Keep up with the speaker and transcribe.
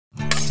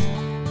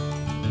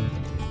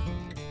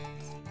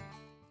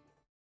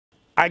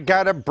I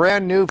got a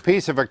brand new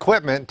piece of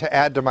equipment to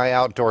add to my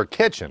outdoor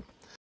kitchen.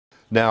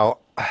 Now,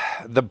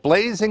 the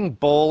Blazing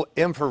Bull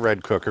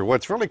infrared cooker,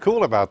 what's really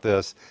cool about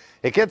this,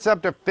 it gets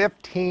up to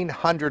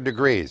 1,500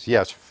 degrees.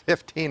 Yes,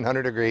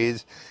 1,500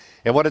 degrees.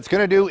 And what it's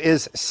going to do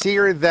is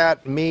sear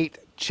that meat,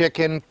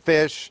 chicken,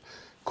 fish,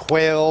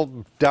 quail,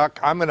 duck.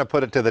 I'm going to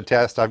put it to the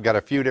test. I've got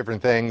a few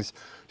different things,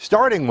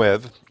 starting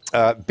with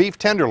beef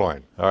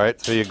tenderloin. All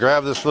right, so you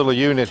grab this little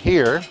unit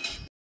here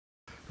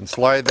and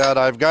slide that.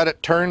 I've got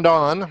it turned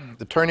on.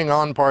 The turning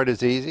on part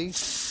is easy.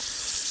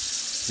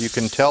 You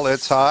can tell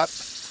it's hot.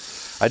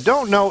 I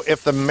don't know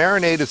if the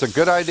marinade is a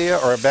good idea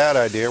or a bad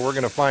idea. We're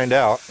going to find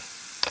out.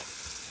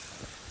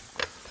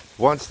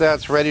 Once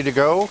that's ready to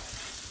go,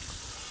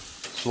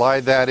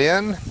 slide that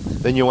in.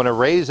 Then you want to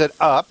raise it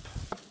up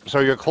so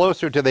you're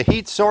closer to the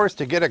heat source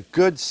to get a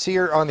good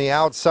sear on the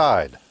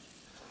outside.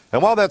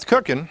 And while that's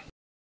cooking,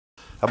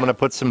 I'm going to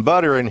put some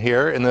butter in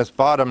here in this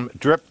bottom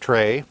drip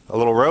tray, a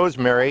little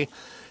rosemary,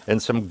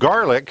 and some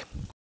garlic.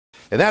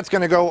 And that's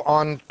going to go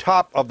on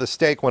top of the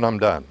steak when I'm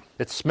done.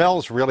 It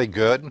smells really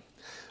good,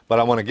 but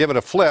I want to give it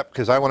a flip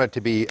because I want it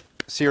to be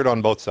seared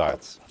on both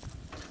sides.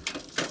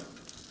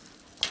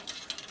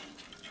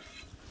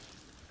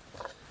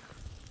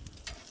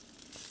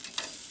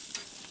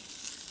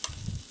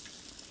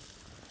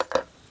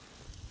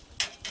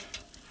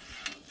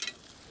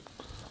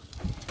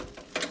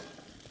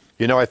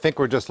 You know, I think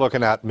we're just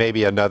looking at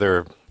maybe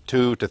another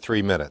 2 to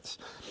 3 minutes.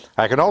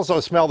 I can also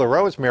smell the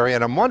rosemary,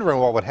 and I'm wondering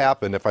what would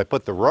happen if I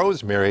put the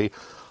rosemary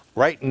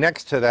right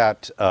next to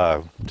that,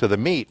 to the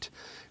meat.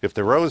 If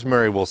the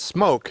rosemary will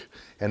smoke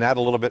and add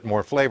a little bit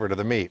more flavor to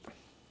the meat.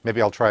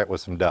 Maybe I'll try it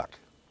with some duck.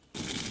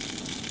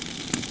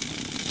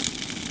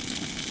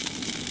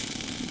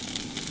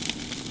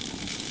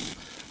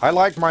 I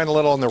like mine a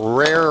little on the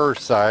rarer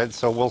side,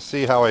 so we'll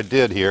see how I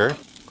did here.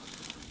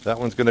 That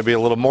one's going to be a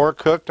little more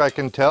cooked, I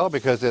can tell,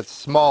 because it's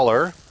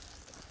smaller.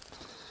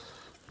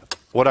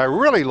 What I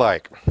really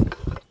like,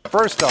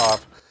 first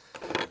off,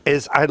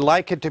 is I'd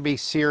like it to be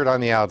seared on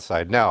the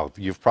outside. Now,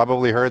 you've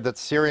probably heard that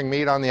searing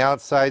meat on the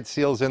outside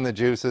seals in the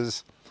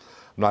juices.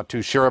 I'm not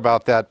too sure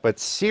about that, but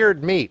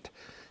seared meat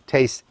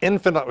tastes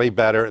infinitely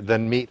better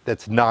than meat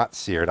that's not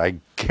seared. I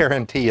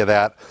guarantee you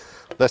that.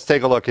 Let's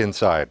take a look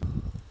inside.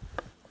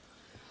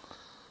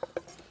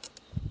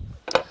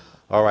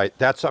 All right,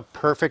 that's a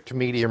perfect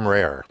medium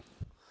rare.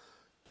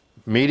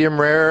 Medium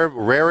rare,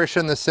 rarish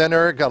in the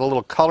center, got a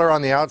little color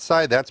on the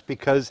outside. That's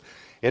because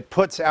it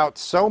puts out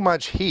so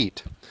much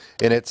heat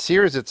and it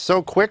sears it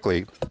so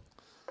quickly.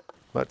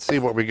 Let's see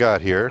what we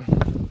got here.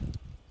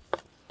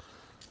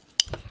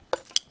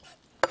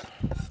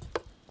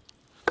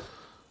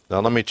 Now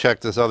let me check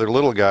this other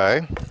little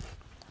guy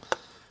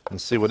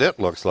and see what it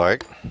looks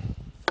like.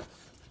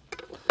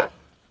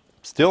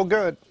 Still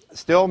good,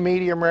 still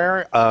medium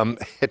rare.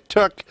 It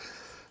took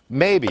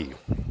maybe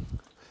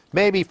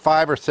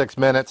 5 or 6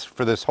 minutes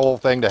for this whole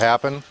thing to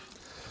happen.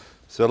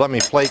 So let me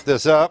plate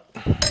this up,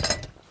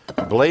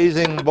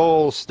 Blazing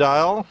Bull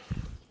style.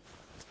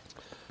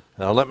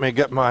 Now let me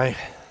get my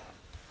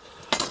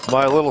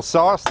little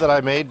sauce that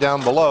I made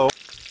down below.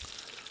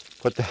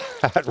 Put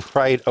that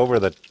right over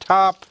the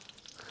top.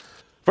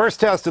 First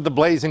test of the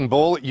Blazing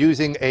Bull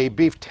using a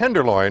beef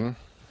tenderloin.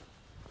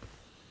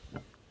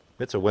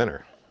 It's a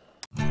winner.